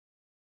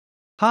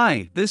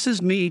Hi, this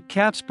is me,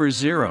 Capsper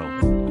Zero.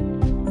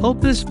 Hope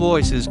this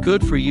voice is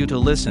good for you to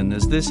listen,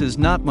 as this is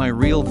not my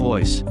real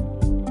voice.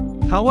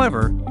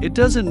 However, it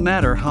doesn't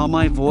matter how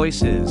my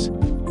voice is.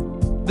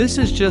 This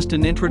is just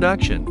an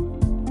introduction.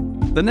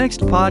 The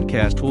next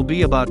podcast will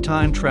be about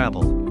time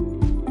travel.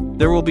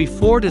 There will be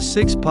 4 to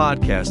 6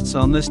 podcasts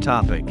on this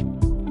topic.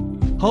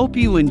 Hope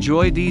you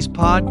enjoy these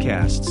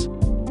podcasts.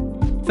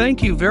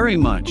 Thank you very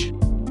much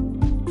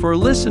for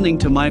listening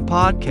to my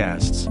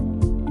podcasts.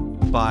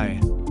 Bye.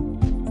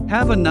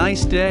 Have a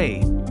nice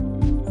day.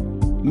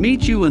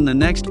 Meet you in the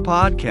next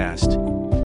podcast.